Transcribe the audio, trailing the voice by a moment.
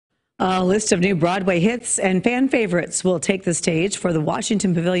A list of new Broadway hits and fan favorites will take the stage for the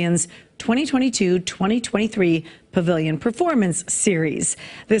Washington Pavilion's 2022-2023 Pavilion Performance Series.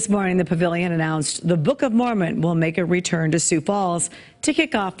 This morning, the Pavilion announced the Book of Mormon will make a return to Sioux Falls to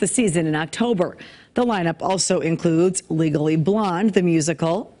kick off the season in October. The lineup also includes Legally Blonde, the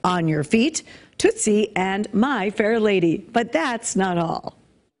musical, On Your Feet, Tootsie, and My Fair Lady. But that's not all.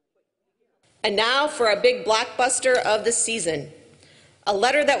 And now for a big blockbuster of the season. A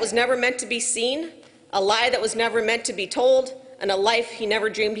letter that was never meant to be seen, a lie that was never meant to be told, and a life he never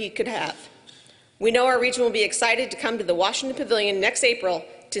dreamed he could have. We know our region will be excited to come to the Washington Pavilion next April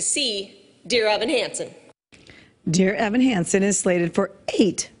to see Dear Evan Hansen. Dear Evan Hansen is slated for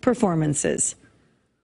 8 performances.